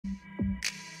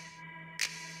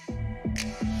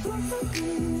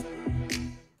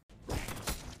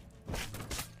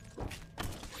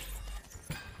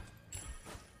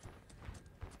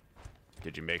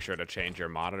Did you make sure to change your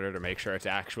monitor to make sure it's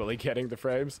actually getting the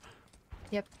frames?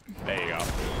 Yep. There you go.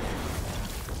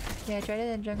 Yeah, I tried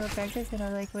it in jungle practice and I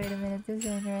was like, wait a minute, this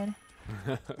ain't red.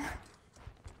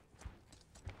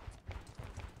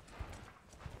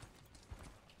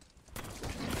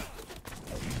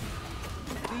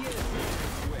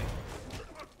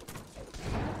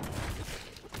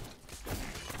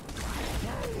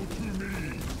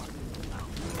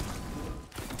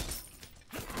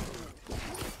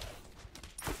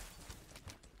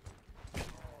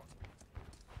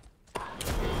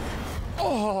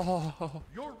 Oh!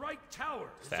 Your right tower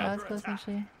is That was close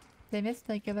actually. They missed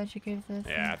like a bunch of cases.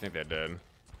 Yeah, I think they did.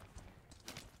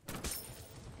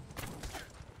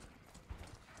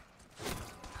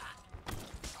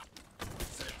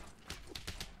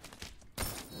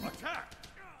 Attack!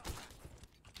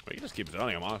 We can just keep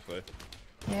zoning them, honestly.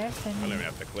 Yeah, I don't even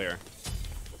have to clear.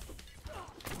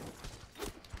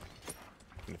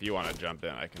 And if you want to jump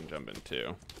in, I can jump in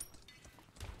too.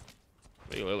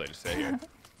 Leave Lily to stay here.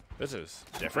 This is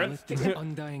different. The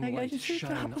undying light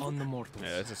shine on the mortals.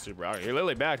 Yeah, this is super out. Hey,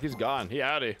 Lily back. He's gone. He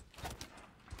outie.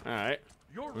 All right.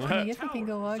 I guess I can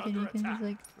go walk and you can just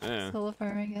like solo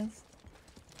farm, I guess.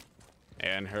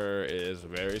 And her is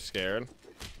very scared.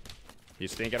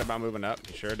 He's thinking about moving up.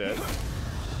 He sure did.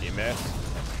 He missed.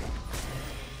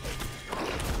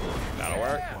 That'll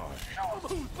work.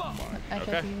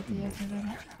 Okay.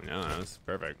 No, that's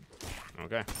perfect.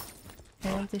 Okay.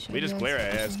 Like We just clear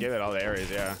it. Yeah, just give it all the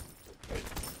areas. Yeah.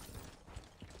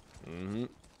 Mm-hmm.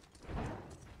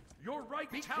 Your right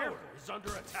tower is under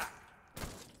attack.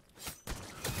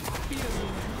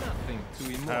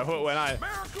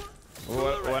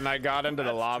 When I got into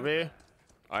the lobby,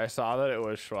 I saw that it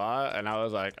was Schwa, and I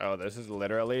was like, "Oh, this is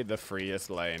literally the freest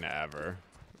lane ever."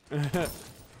 That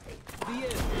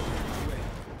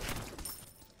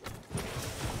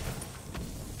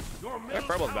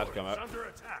Purple's about to come up.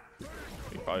 You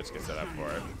can probably just get set up for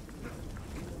it.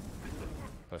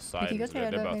 You can go to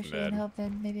they're both mid. mid. And help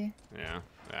in, maybe. Yeah.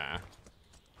 Yeah.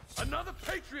 Another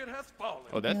patriot has fallen.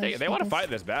 Oh, they want to fight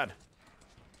this bad.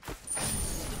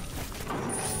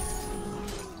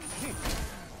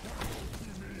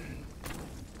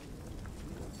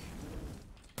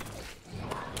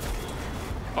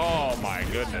 Oh my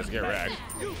goodness, get wrecked.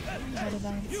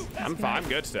 I'm fine, I'm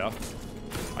good still.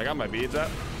 I got my beads up.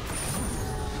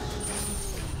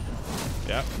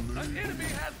 Yep.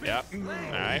 Yep.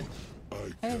 Alright.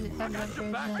 Okay.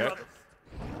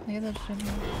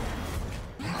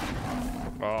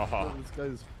 Oh. This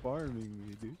guy's farming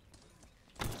me, dude.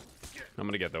 I'm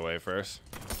gonna get the wave first.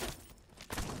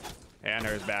 And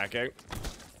there's backing.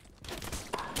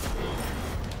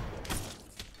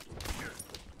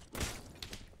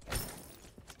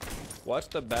 What's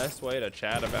the best way to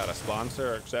chat about a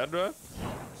sponsor, etc.?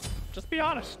 Just be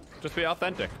honest. Just be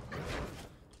authentic.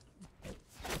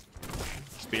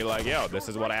 Just be like, yo, this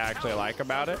is what I actually like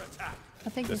about it.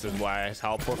 This is why it's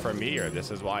helpful for me, or this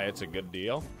is why it's a good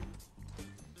deal.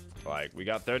 Like, we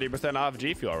got 30% off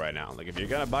G Fuel right now. Like, if you're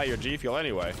gonna buy your G Fuel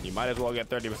anyway, you might as well get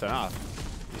 30% off.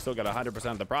 You still get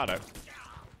 100% of the product.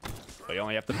 But you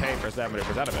only have to pay for 70%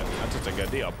 of it. That's just a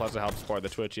good deal. Plus, it helps support the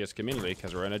Twitchiest community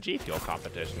because we're in a G Fuel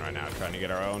competition right now, trying to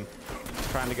get our own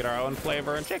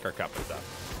flavor and shaker cup and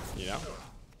stuff. You know?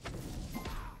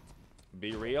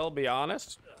 Be real, be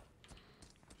honest.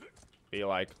 Be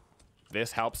like,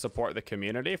 this helps support the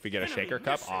community. If we get a shaker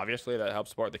cup, obviously that helps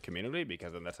support the community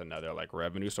because then that's another like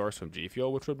revenue source from G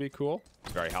Fuel, which would be cool.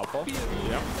 It's very helpful.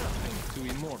 Yeah. To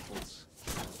immortals.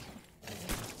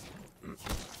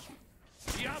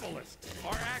 Diabolists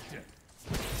are active.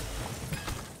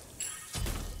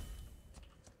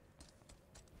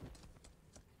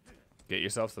 Get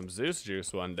yourself some Zeus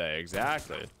juice one day.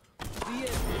 Exactly.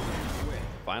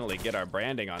 Finally get our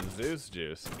branding on Zeus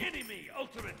juice. Enemy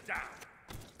ultimate down.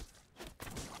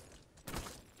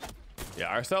 Yeah,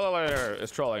 our cellular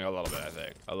is trolling a little bit, I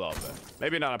think. A little bit.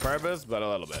 Maybe not on purpose, but a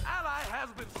little bit. Ally has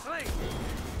been slain.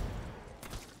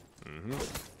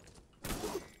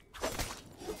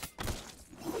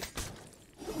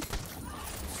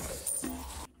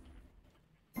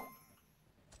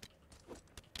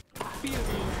 Fear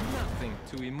means nothing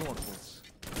to immortals.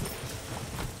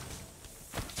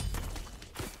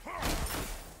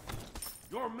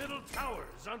 Your middle tower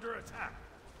is under attack.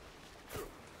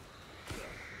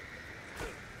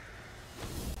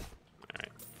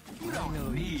 You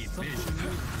don't need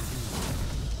vision.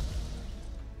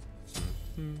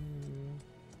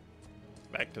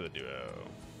 Back to the duo.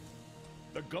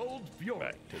 The gold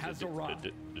fury has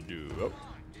arrived. The duo.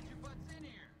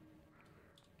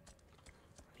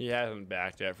 He hasn't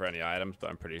backed yet for any items, but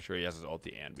I'm pretty sure he has his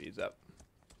ulti and beads up.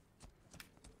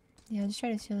 Yeah, just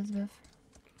try to steal his buff.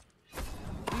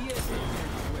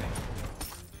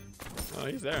 Oh,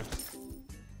 he's there.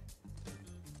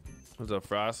 What's up,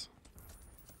 Frost?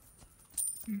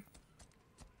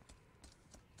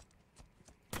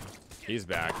 He's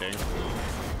backing.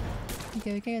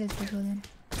 Okay, we can get this purple then.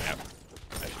 Yep.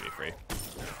 That should be free.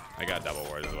 I got double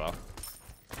ward as well.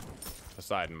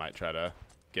 Poseidon might try to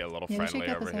get a little friendly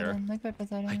over here. Look by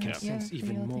Poseidon. I can sense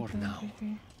even more now. I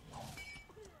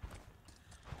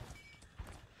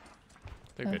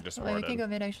think they just warded. We can go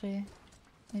mid actually.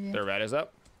 Maybe. Their red is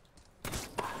up.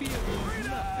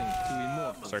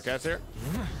 Circat's here.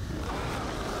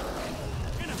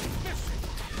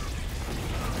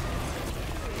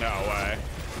 No way.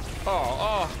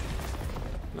 Oh.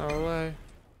 No way.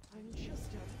 I'm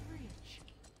just out of reach.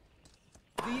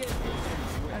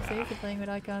 I'm seriously playing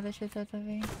without gun. This shit's so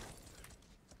heavy.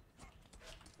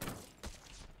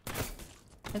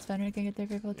 That's fine. We can get their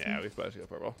purple too. Yeah, we supposed to go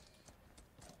purple.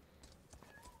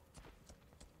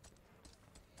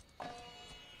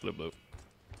 Bloop bloop.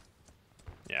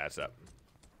 Yeah, it's up.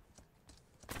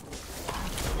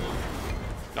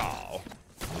 Oh.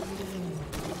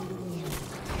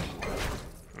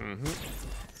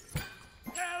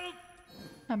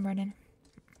 I'm running.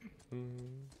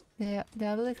 The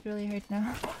obelisk really hurts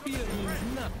now. Fear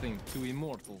means nothing to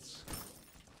immortals.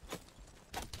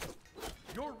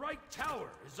 Your right tower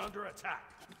is under attack.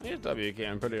 He's W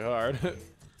can pretty hard.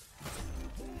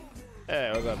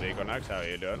 Hey, what's up, Equinox? How are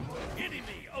you doing? Enemy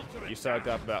ultimate. You sucked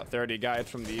up about 30 guides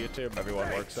from the YouTube. Everyone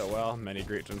works so well. Many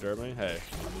greets from Germany. Hey,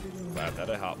 glad that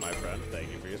I helped, my friend.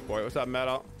 Thank you for your support. What's up,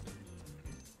 Metal?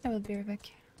 I will be right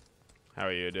back. How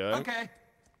are you doing? Okay.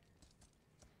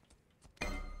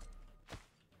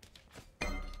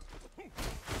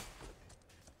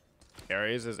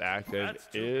 Ares is active.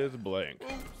 Is Blink.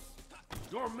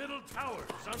 Your middle tower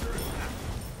is under attack.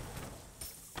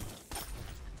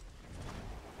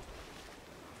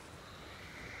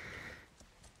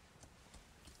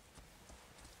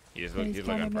 He's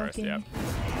looking first. Yep.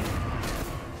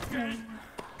 I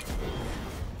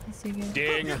see you.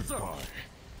 Ding.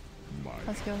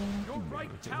 Let's go. Your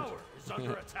right tower is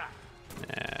under attack.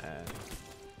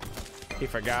 He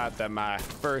forgot that my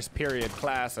first period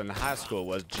class in high school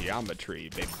was geometry,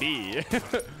 baby.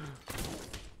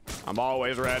 I'm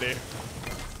always ready.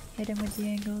 Hit him with the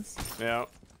angles. Yep.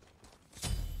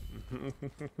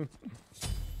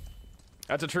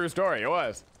 That's a true story. It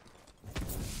was.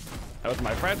 That was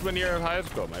my freshman year of high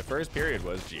school. My first period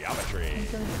was geometry.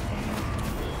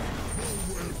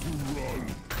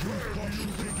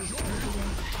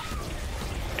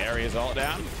 Ares ult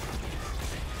down.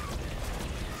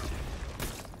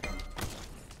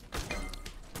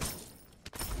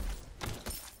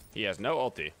 He has no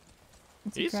ulti.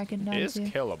 He's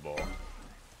killable.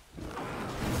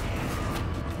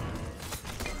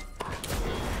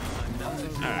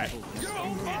 Alright.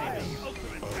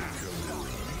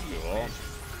 Cool.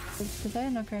 Is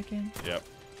that no Kraken? Yep.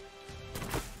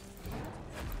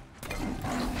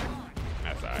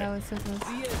 That's alright. That was so close.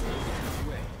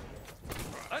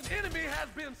 An enemy has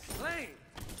been slain.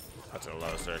 That's a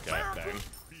low circuit thing.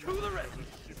 To the right.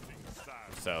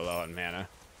 So low in mana.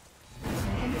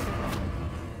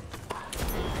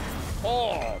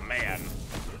 Oh man.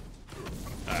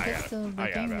 I got still it.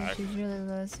 I got it back. She's really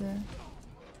low, so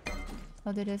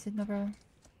I'll do this, no problem.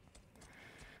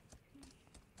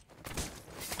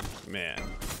 Man.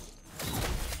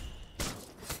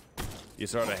 You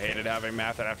sort of hated having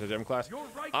math after gym class?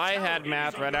 I had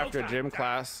math right after gym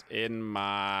class in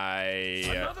my...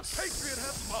 Another Patriot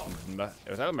has fallen.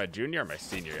 Was that my junior or my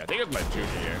senior year? I think it was my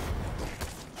junior year.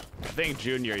 I think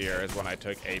junior year is when I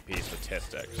took AP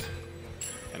statistics.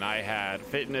 And I had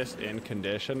fitness and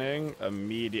conditioning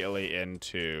immediately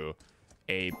into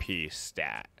AP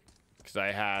stat. Because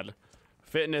I had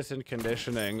fitness and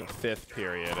conditioning 5th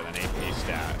period and then AP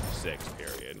stat 6th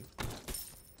period.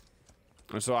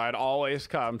 And so I'd always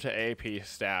come to AP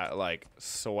stat like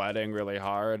sweating really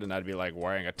hard, and I'd be like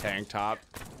wearing a tank top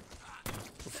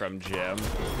from gym.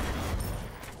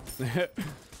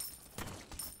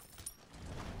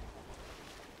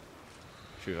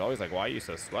 She was always like, "Why are you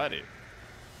so sweaty?"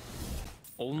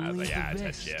 Only I was like, "Yeah, the it's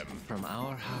best that gym. from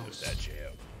our It's house. that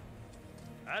gym."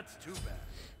 That's too bad.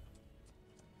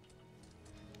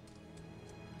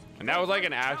 And that was like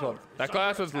an actual. That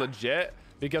class was legit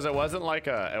because it wasn't like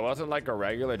a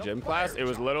regular gym class. It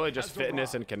was literally just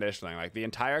fitness and conditioning. Like the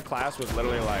entire class was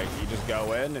literally like you just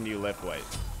go in and you lift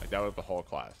weights. Like that was the whole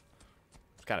class.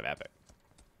 It's kind of epic.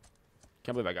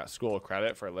 Can't believe I got school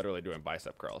credit for literally doing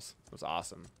bicep curls. It was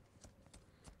awesome.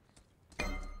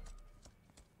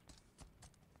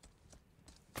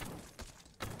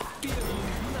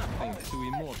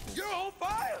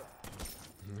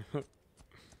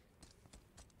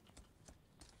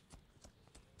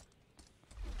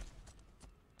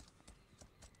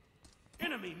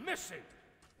 Enemy missing.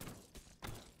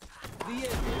 The end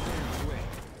is on its way.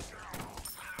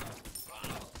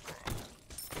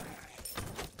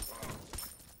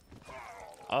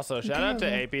 Also, shout out to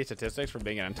AP Statistics for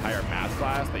being an entire math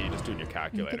class that you just do in your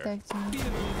calculator. Nothing.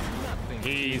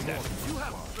 He's dead. You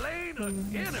have slain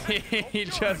an enemy. He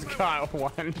just got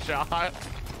one shot.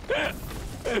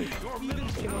 Your middle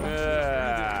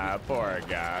Poor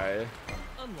guy.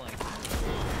 Unlike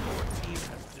your team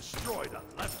has destroyed a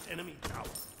left enemy tower.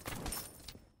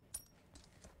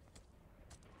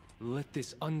 let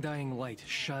this undying light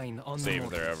shine on the See if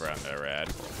they're mortals. over on the red.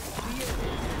 The end is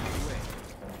on its way.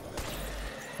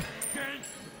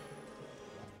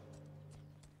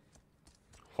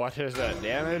 What is that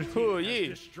damage? Hoo yee!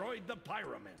 Destroyed the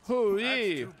pyramids. Hoo That's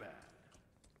yee! too bad.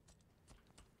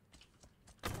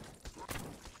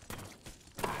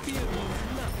 Fear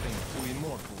means nothing to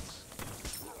immortals.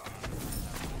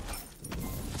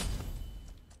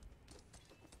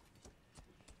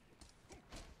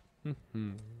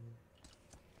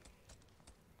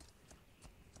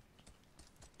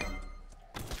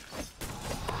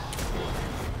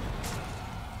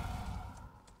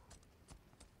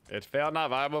 It's fail not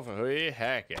viable for Hui?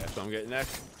 Heck yeah, that's what I'm getting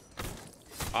next.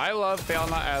 I love fail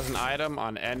not as an item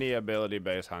on any ability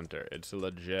based hunter. It's a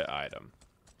legit item.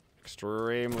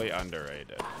 Extremely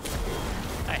underrated.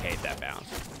 I hate that bounce.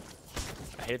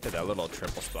 I hate that little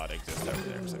triple spot exists over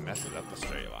there because it messes up the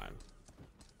straight line.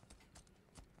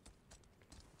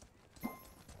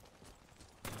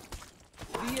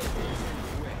 The end is on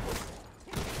its way.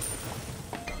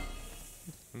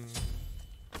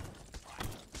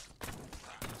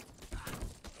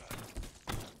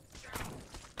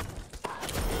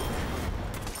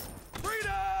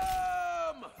 Freedom!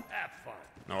 Have fun.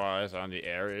 No eyes on the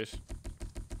Ares.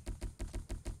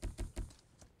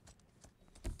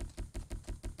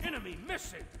 Enemy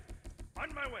missing. On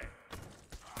my way.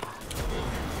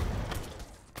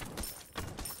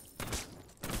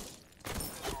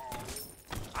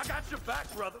 I got your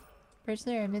back, brother.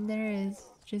 Personally, our mid there is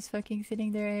just fucking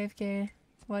sitting there AFK,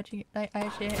 watching. I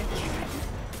actually AFK.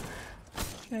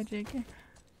 Tragic.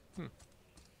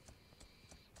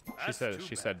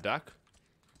 She said duck.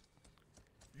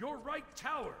 Your right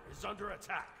tower is under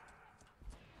attack.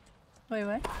 Wait,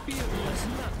 what? Fear does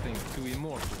nothing to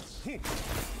immortals.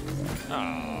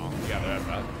 Oh, you got that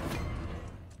bad.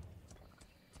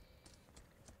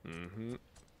 Mm-hmm.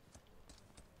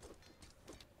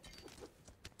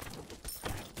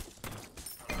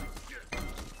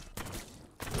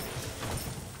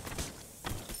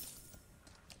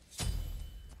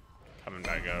 Coming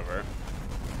back over.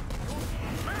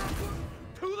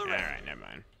 To the right. Alright, never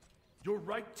mind. Your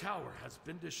right tower has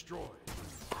been destroyed.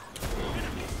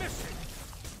 Enemy missing.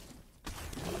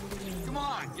 Come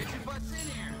on, get your butts in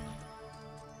here.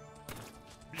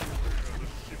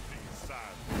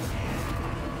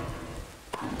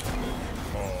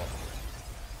 Oh.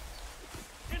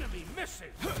 Enemy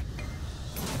missing.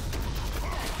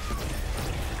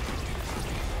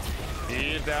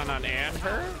 He's down on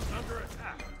Amber. Under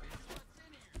attack.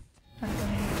 I'm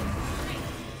coming.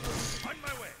 On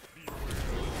my way.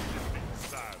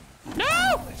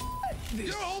 No!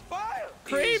 You're on fire.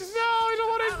 Creeps, no, I don't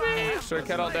want to see. Should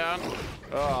kettle down.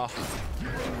 Oh.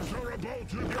 Your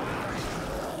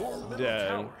Dead.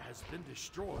 tower has been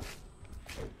destroyed.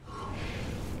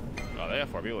 Oh, they have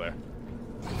 4 people there.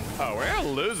 Oh, we're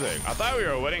losing. I thought we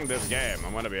were winning this game.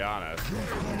 I'm gonna be honest.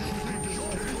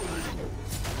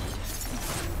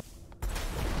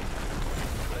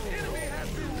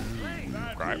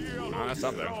 Crap. Oh, that's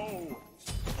something.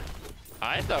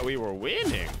 I thought we were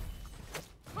winning.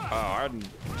 Oh, our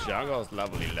jungle's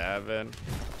level 11.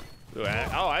 Ooh,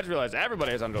 I just realized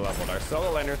everybody's under leveled. Our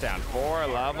solo laner's down 4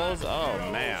 levels. Oh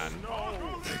man. Oh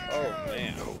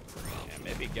man. Yeah,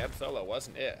 maybe Geb solo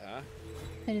wasn't it, huh?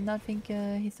 I did not think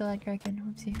he still had Kraken.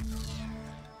 Whoopsie.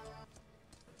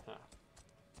 Huh.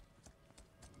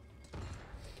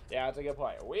 Yeah, that's a good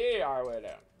point. We are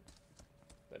winning.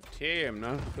 The team,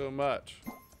 not so much.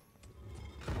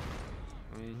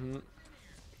 Mm-hmm.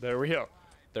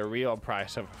 The real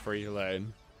price of a free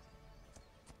lane.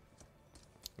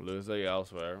 Losing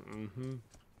elsewhere. Mm-hmm.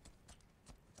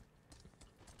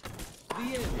 The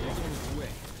end is on its way.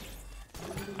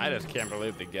 I just can't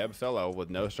believe the Geb solo with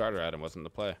no starter item wasn't the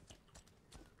play.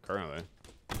 Currently.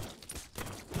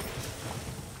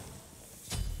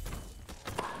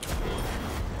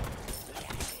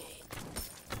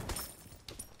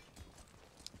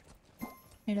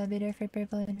 Right, I'll be there for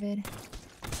purple invade.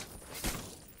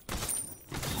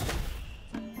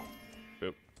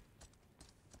 Boop.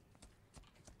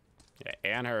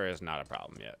 and her is not a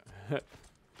problem yet.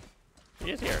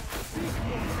 He is here.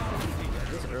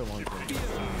 This Erlong thing.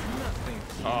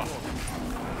 Oh.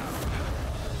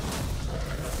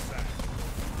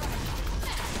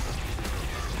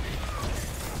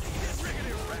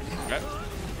 Okay.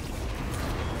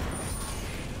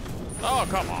 Oh,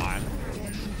 come on.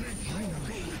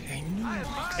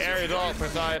 Ares ult,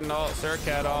 Poseidon ult,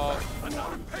 Circat ult.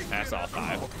 That's all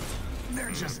 5.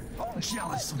 They're just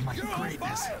jealous of my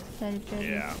greatness.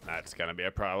 Yeah, that's gonna be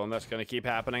a problem. That's gonna keep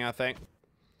happening, I think.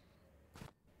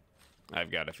 I've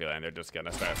got a feeling they're just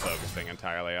gonna start focusing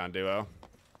entirely on duo.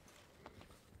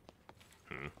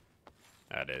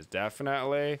 That is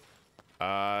definitely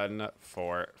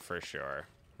for sure.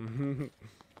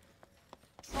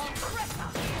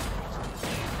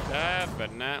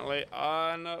 Definitely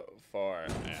on 4.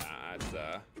 Yeah, it's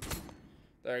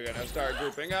they're gonna start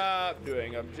grouping up,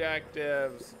 doing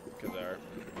objectives, because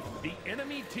The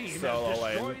enemy team Solo has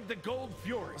lane. destroyed the Gold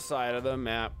Fury. side of the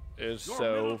map is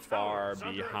so far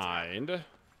behind.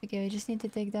 Okay, we just need to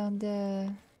take down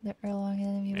the Erlong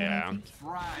enemy. Yeah. I think.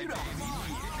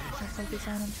 Let's focus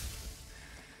on him.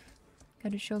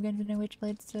 Got a Shogun and a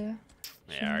Witchblade, so.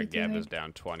 Yeah, our shouldn't be too Geb hard. is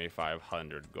down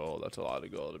 2,500 gold. That's a lot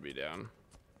of gold to be down.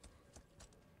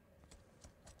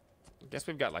 I guess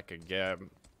we've got like a Geb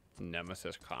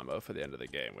Nemesis combo for the end of the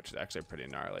game, which is actually pretty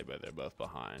gnarly, but they're both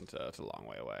behind, so it's a long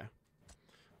way away.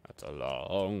 That's a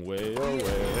long way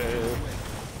away.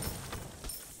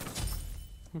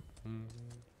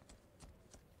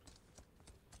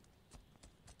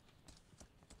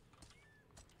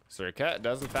 Circuit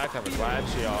does in fact have a glad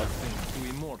shield To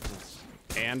immortals.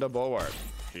 and a bulwark.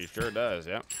 He sure does,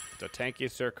 yep. It's a tanky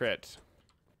Circuit.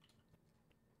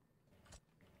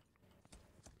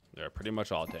 They're pretty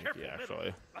much all tanky,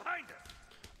 actually. Behind us.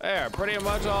 They're pretty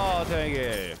much all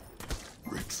tanky.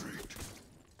 Retreat.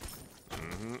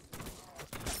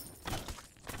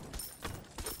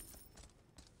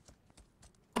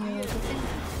 Yeah,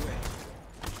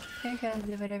 they can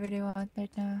do whatever they want right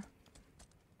now.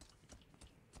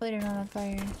 Hopefully they're not on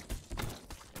fire.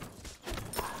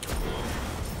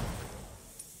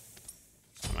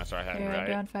 I'm gonna start heading They're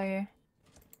right. on fire.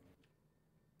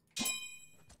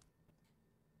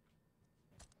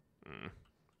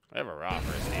 We have a raw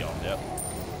for a steal. Yep.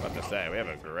 What to say? We have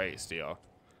a great steal.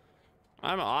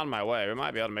 I'm on my way. We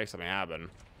might be able to make something happen.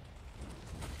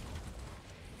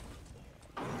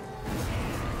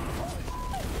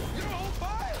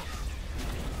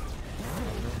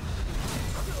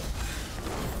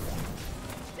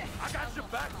 I got your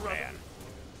back, brother. Man.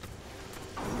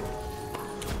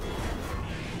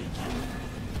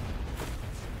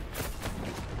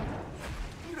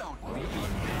 You don't need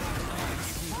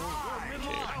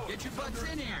Get your butts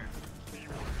in here.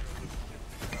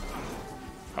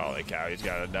 Holy cow, he's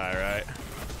gotta die, right?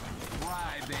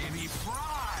 Fry, baby,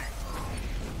 fry.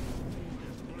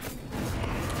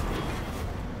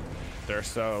 They're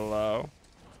so low.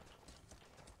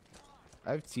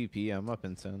 I have TP. I'm up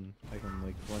in 10. I can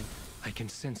like blink. I can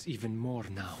sense even more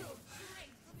now.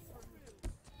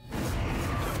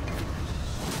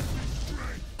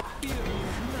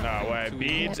 No way.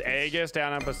 Beads, Aegis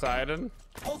down on Poseidon.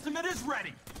 Ultimate is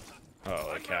ready.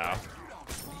 Holy cow.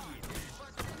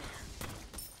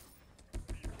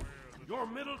 Your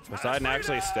middle Poseidon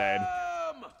actually stayed.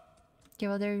 Okay,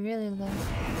 well they're really low.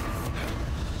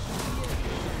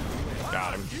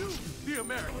 Got him. You, the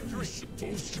American dream.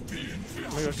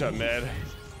 Let me go shut mid.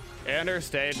 Anders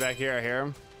stayed back here. I hear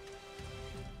him.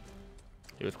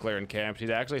 He was clearing camps. He's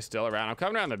actually still around. I'm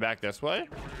coming around the back this way.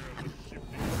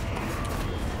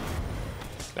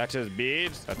 That's his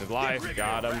beads. That's his life.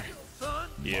 Got him. Son,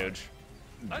 Huge.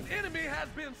 an enemy has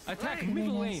been slain. Attack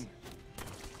middle lane.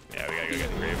 Yeah, we gotta go get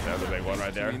the creep. That was a big one right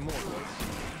To there. immortals.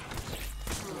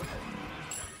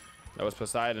 That was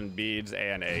Poseidon, beads,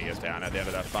 and Aegis down at the end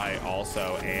of that fight.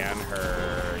 Also, and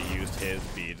her used his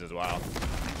beads as well.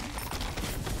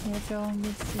 Yeah, they're all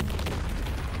mid too.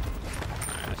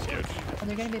 That's huge. Oh,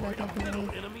 they're gonna be back up here.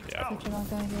 Wait. Enemy Yeah. Such a long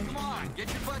time, guys. Come on,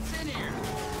 get your butts in here.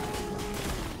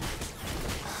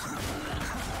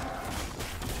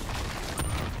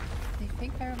 I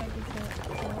think Pyro might be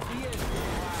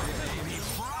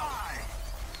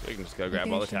We can just go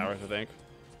grab all the towers, I think.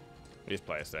 We just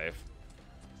play it safe.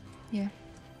 Yeah.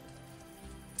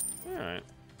 Alright.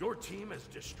 Your team has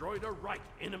destroyed a right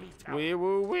enemy tower. Wee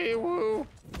woo, wee woo.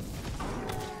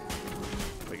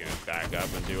 We can just back up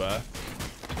and do a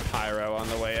pyro on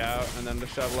the way out and then the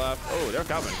shove left. Oh, they're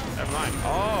coming. Never mind.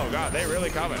 Oh, God, they really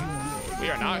coming. We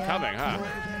are not coming, huh?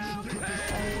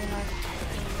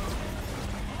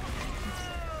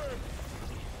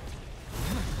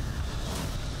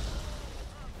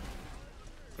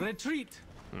 Retreat.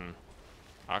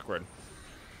 Awkward.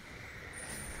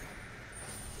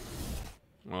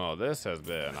 Well, this has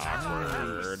been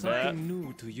awkward. Something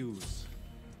new to use.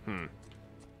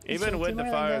 Even with the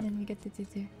fire. And we get the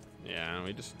 2-2. Yeah,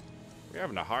 we're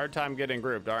having a hard time getting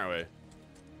grouped, aren't we?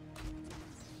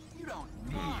 You don't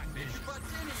need fish butts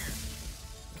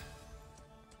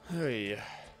in here. Hey.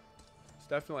 It's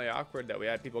definitely awkward that we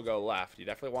had people go left. You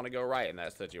definitely want to go right in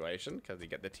that situation because you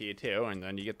get the T2 and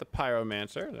then you get the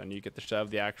Pyromancer. Then you get to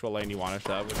shove the actual lane you want to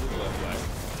shove, which is left lane.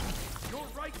 Your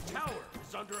right tower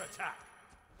is under attack.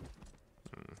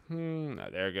 Now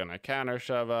they're gonna counter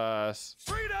shove us.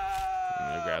 Freedom!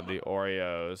 And they grab the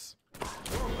Oreos.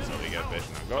 So we get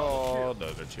vision of gold.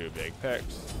 Those are 2 big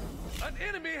picks. An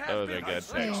enemy has Those are been good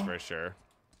slain. picks for sure.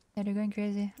 Yeah, they're going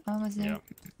crazy. Almost there. Yep.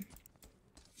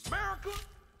 America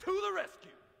to the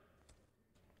rescue.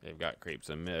 They've got creeps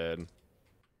in mid.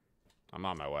 I'm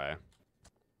on my way.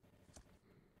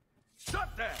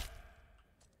 Shut down.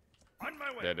 On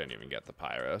my way. They didn't even get the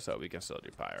pyro, so we can still do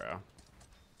pyro.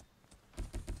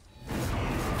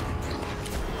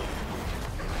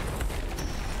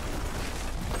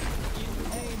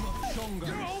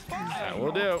 That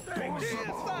will do.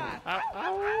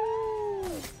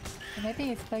 And I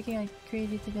think it's spiking like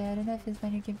crazy today. I don't know if it's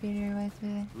on your computer or what,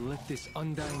 but Let this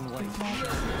undying light. it's not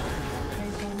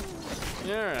very fun.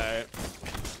 Alright.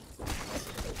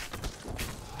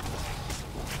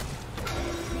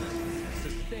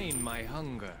 Sustain my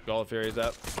hunger. Gold Fury's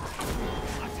up.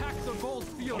 Attack the gold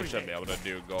We fury. should be able to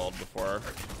do gold before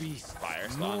Beast. fire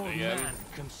No spawn again. man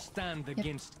can stand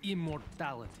against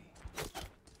immortality.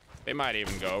 They might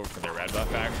even go for their red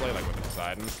buff actually, like with the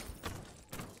Poseidon.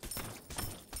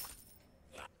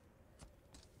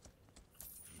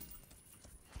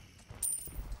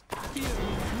 Fear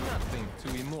means nothing to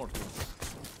immortals.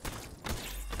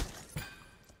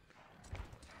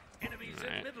 Enemies in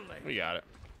Alright, middle lane. we got it.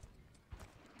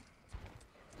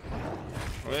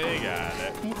 We got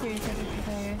it. Maybe 30 seconds to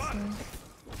fire, so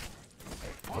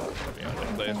Yeah,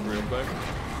 let's play this real quick.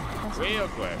 Real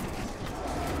quick.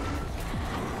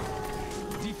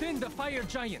 Defend the fire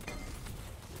giant.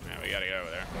 Yeah, we gotta get over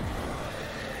there.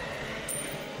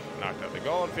 Knocked out the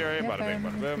Gold Fury, Yeah, bada bing,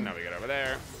 fireman bada is boom. good. Now we get over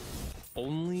there.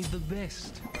 Only the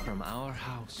best from our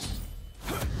house.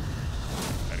 Gotta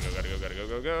go, gotta go, gotta go,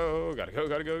 go, go. Gotta go,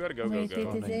 gotta go, gotta go, go, wait, they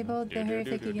go. disabled the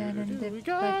horrific again, and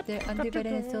but the undo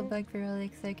button is still bugged for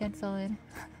relics, so I can't sell it.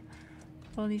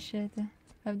 Holy shit. I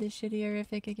have this shitty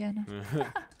horrific again.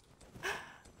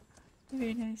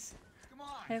 Very nice. Come on,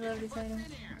 I love this item. in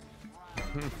here.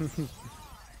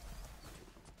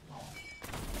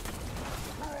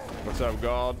 What's up,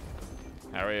 Gold?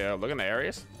 How are you? Looking at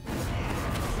Ares?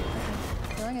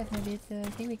 As long as maybe it's, I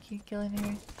think we can kill him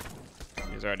here.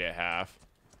 He's already at half.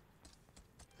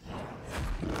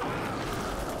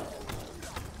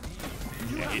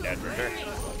 Yeah, he dead for sure.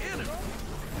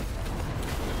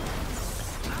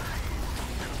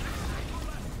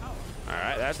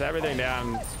 Alright, that's everything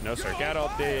down. No Circuit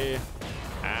ulti.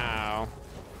 Ow.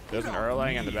 There's an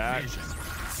Erlang in the back.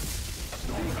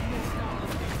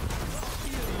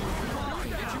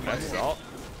 That's salt.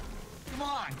 Come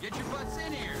on, get your butts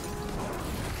in here.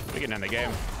 We can end the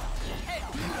game.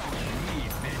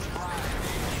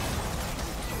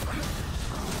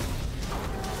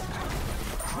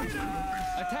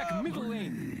 Attack middle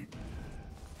lane.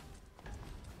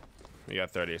 We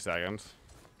got 30 seconds.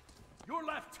 Your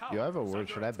left tower. You have a is word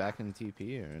under for that back in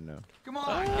TP or no? Come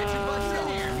on, get your butts in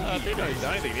here. If you don't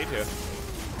think you need to.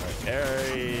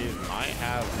 Ares might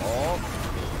have all.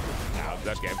 Now,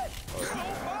 that's game.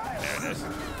 There it is.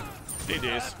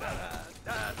 GG's.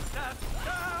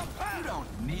 You don't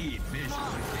need vision.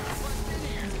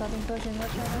 Stopping potion, watch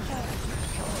out, watch out.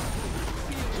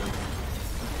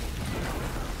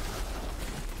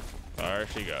 There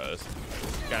she goes.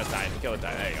 Got a Titan. Kill a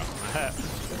Titan. There you go.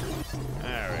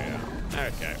 There we go.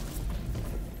 Okay.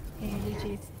 Hey,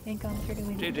 GG's. Income for the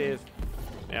win. GG's.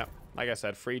 Yep. Like I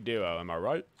said, free duo. Am I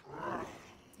right?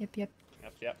 Yep, yep.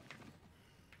 Yep, yep.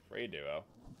 Free duo.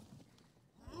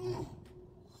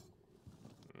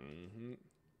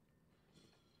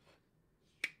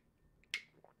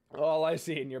 All I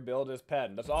see in your build is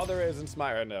pen. That's all there is in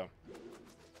Smite right now.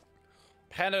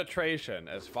 Penetration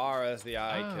as far as the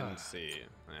eye can see.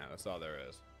 Yeah, that's all there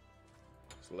is.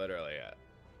 That's literally it.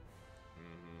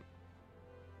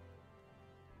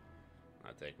 I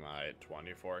take my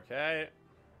 24K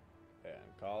and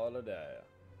call it a day.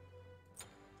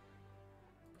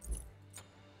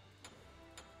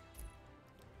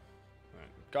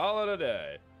 Call it a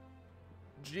day.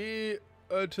 G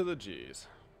to the G's.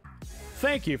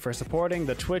 Thank you for supporting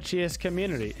the Twitchiest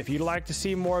community. If you'd like to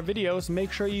see more videos,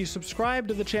 make sure you subscribe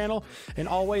to the channel and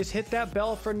always hit that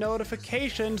bell for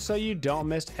notifications so you don't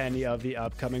miss any of the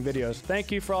upcoming videos.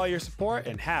 Thank you for all your support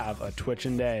and have a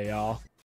Twitchin' day, y'all.